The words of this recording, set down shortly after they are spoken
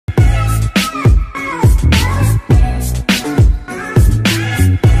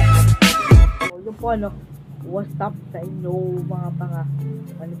ano, what's up sa inyo mga panga?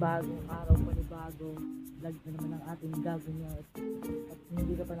 Panibagong araw, panibagong vlog na naman ang ating gagawin. At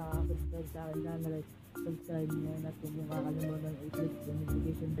hindi ka pa nakaka-subscribe sa akin channel, subscribe nyo at kung yung kakalimutan i-click yung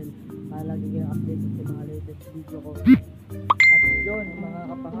notification bell para lagi kayong updated sa mga latest video ko. At yun mga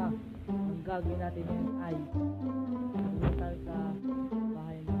kapanga, ang gagawin natin ngayon ay pumunta tayo sa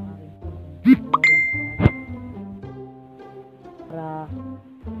bahay ng aking boring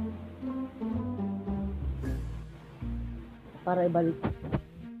para ibalik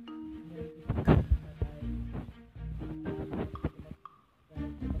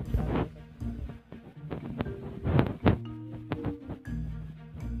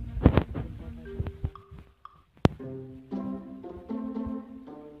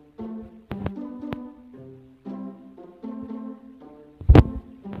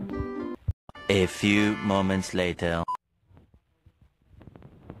A few moments later.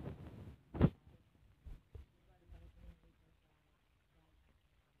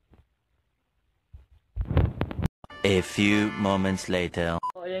 A few moments later.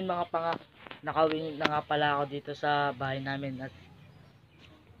 So ayun mga panga, nakawin na nga pala ako dito sa bahay namin at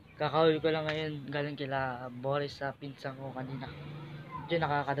kakauwi ko lang ngayon galing kila Boris sa pinsan ko kanina. Diyan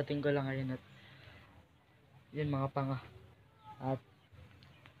nakakadating ko lang ngayon at yun mga panga. At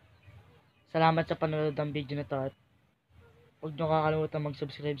salamat sa panonood ng video na to at huwag nyo kakalimutan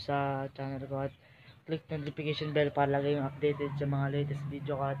mag-subscribe sa channel ko at click notification bell para lagi yung updated sa mga latest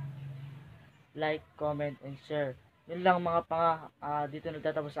video ko at like, comment, and share. Yun lang mga panga, dito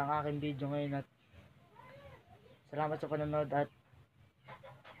nagtatapos ang aking video ngayon at salamat sa panonood at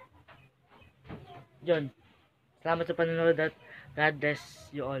yun, salamat sa panonood at God bless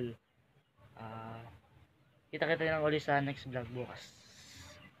you all. Kita-kita lang ulit sa next vlog bukas.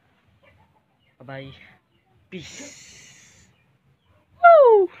 Bye-bye. Peace.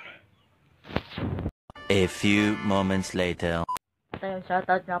 Woo! A few moments later. At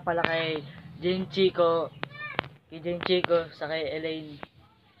shoutout nga pala kay Jane Chico, sa kay Elaine.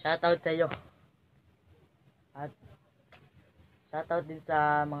 Shoutout sa iyo. At shoutout din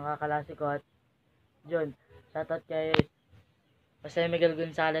sa mga kaklase ko at John. Shoutout kay Jose Miguel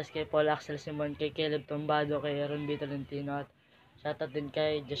Gonzalez, kay Paul Axel Simon, kay Caleb Tombado, kay Aaron B. Tolentino at shoutout din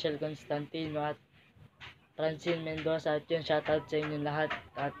kay Joshel Constantino at Francine Mendoza at yun, shoutout sa inyo lahat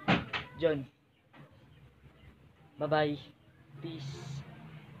at John. Bye bye. Peace.